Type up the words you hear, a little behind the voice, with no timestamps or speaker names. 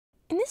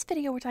this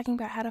video, we're talking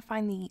about how to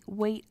find the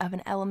weight of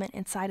an element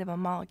inside of a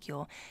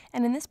molecule.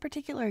 And in this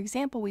particular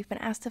example, we've been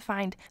asked to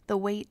find the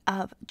weight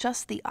of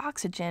just the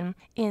oxygen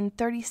in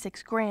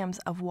 36 grams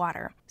of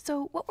water.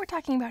 So what we're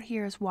talking about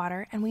here is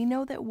water, and we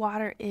know that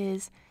water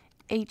is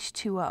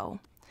H2O,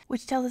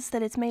 which tells us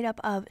that it's made up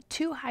of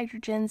 2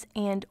 hydrogens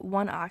and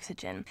 1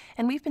 oxygen.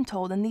 And we've been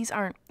told, and these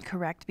aren't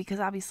correct because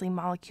obviously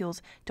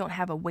molecules don't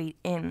have a weight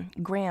in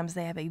grams,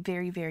 they have a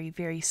very, very,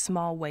 very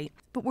small weight.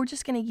 But we're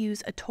just going to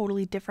use a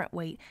totally different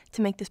weight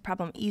to make this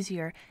problem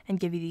easier and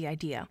give you the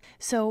idea.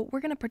 So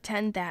we're going to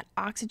pretend that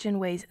oxygen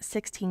weighs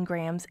 16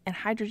 grams and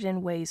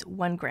hydrogen weighs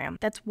 1 gram.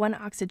 That's 1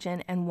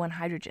 oxygen and 1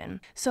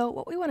 hydrogen. So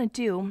what we want to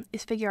do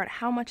is figure out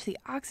how much the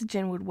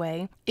oxygen would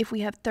weigh if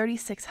we have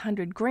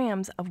 3,600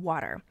 grams of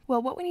water.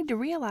 Well, what we need to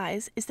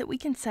realize is that we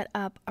can set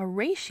up a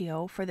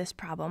ratio for this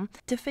problem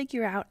to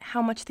figure out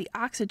how much the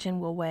oxygen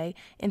will weigh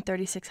in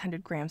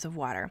 3,600 grams of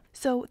water.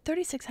 So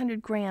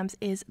 3,600 grams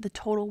is the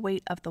total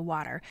weight of the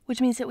water, which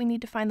means that we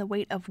need to find the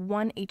weight of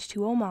 1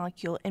 H2O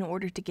molecule in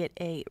order to get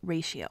a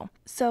ratio.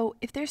 So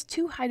if there's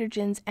 2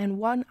 hydrogens and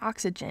 1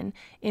 oxygen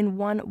in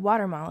 1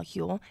 water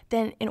molecule,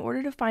 then in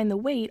order to find the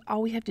weight,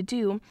 all we have to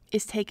do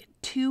is take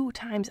 2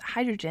 times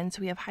hydrogen.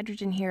 So we have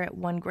hydrogen here at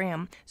 1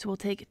 gram. So we'll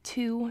take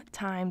 2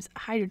 times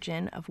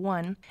hydrogen of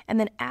 1, and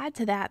then add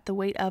to that the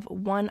weight of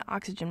 1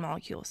 oxygen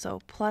molecule.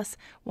 So plus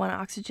 1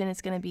 oxygen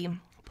is going to be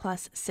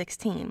plus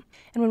 16.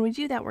 And when we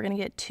do that, we're going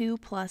to get 2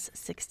 plus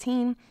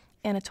 16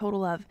 and a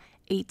total of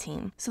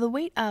 18. So the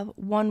weight of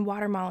 1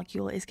 water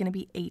molecule is going to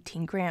be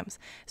 18 grams.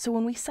 So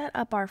when we set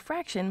up our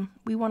fraction,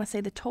 we want to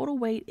say the total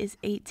weight is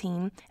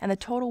 18, and the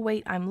total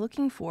weight I'm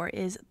looking for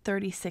is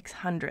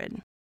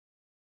 3,600.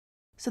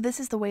 So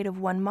this is the weight of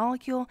 1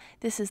 molecule,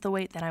 this is the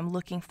weight that I'm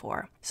looking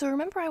for. So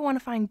remember, I want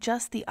to find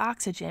just the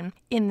oxygen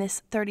in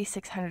this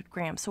 3,600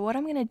 grams. So what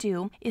I'm going to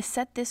do is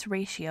set this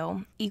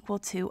ratio equal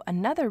to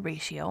another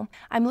ratio.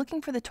 I'm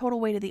looking for the total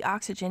weight of the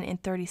oxygen in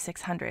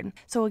 3,600.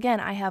 So again,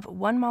 I have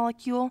 1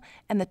 molecule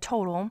and the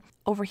total.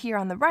 Over here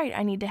on the right,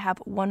 I need to have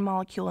 1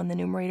 molecule in the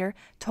numerator,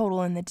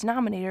 total in the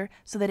denominator,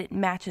 so that it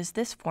matches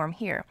this form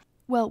here.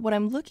 Well, what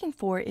I'm looking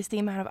for is the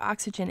amount of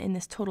oxygen in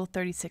this total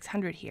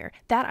 3,600 here.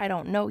 That I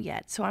don't know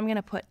yet, so I'm going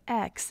to put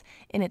X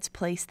in its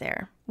place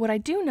there. What I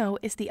do know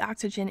is the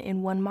oxygen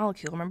in 1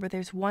 molecule. Remember,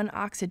 there's 1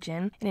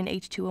 oxygen in an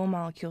H2O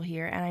molecule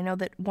here, and I know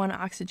that 1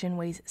 oxygen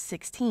weighs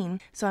 16,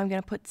 so I'm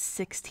going to put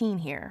 16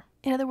 here.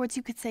 In other words,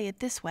 you could say it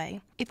this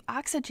way. If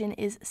oxygen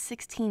is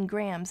 16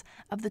 grams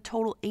of the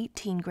total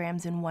 18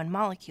 grams in 1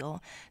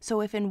 molecule,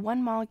 so if in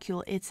 1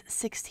 molecule it's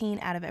 16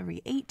 out of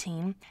every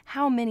 18,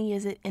 how many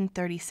is it in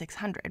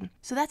 3,600?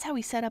 So that's how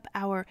we set up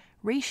our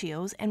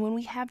ratios, and when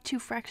we have 2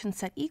 fractions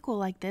set equal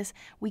like this,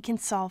 we can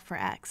solve for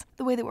x.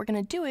 The way that we're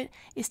going to do it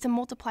is to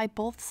multiply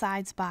both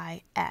sides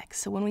by x.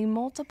 So when we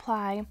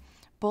multiply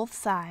both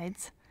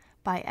sides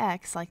by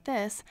x like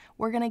this,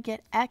 we're going to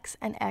get x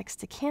and x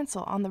to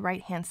cancel on the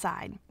right hand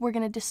side. We're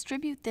going to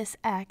distribute this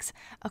x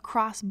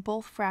across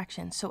both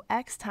fractions. So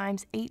x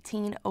times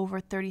 18 over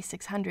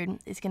 3,600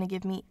 is going to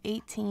give me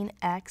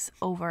 18x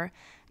over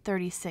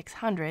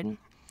 3,600.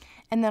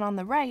 And then on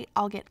the right,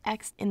 I'll get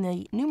x in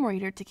the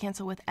numerator to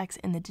cancel with x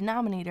in the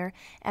denominator,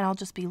 and I'll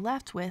just be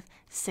left with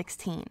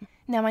 16.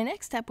 Now my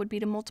next step would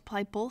be to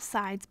multiply both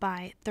sides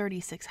by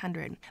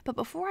 3,600. But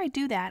before I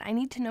do that, I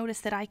need to notice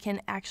that I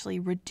can actually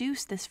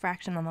reduce this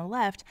fraction on the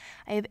left.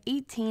 I have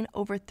 18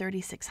 over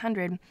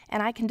 3,600,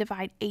 and I can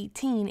divide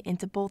 18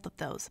 into both of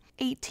those.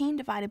 18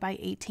 divided by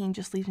 18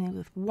 just leaves me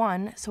with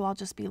 1, so I'll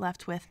just be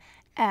left with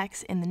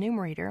x in the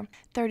numerator.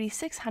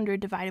 3,600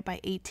 divided by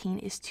 18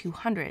 is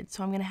 200,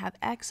 so I'm going to have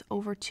x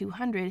over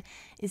 200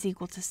 is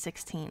equal to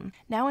 16.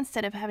 Now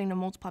instead of having to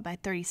multiply by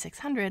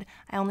 3,600,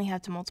 I only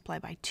have to multiply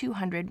by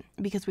 200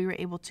 because we were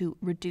able to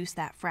reduce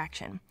that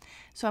fraction.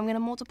 So I'm going to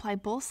multiply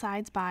both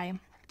sides by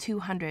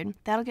 200.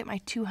 That'll get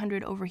my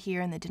 200 over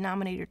here in the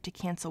denominator to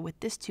cancel with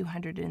this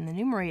 200 in the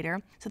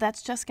numerator. So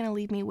that's just going to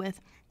leave me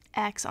with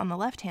x on the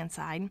left-hand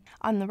side.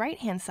 On the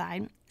right-hand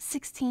side,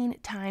 16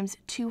 times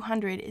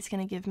 200 is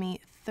going to give me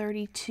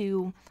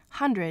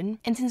 3,200.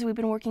 And since we've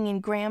been working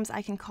in grams,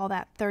 I can call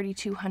that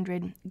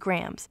 3,200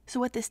 grams. So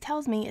what this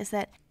tells me is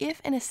that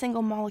if in a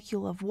single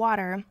molecule of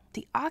water,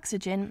 the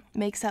oxygen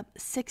makes up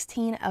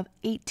 16 of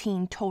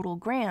 18 total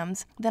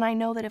grams, then I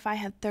know that if I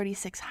have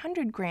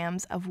 3,600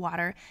 grams of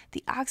water,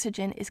 the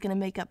oxygen is going to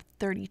make up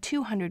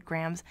 3,200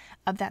 grams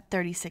of that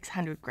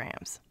 3,600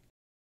 grams.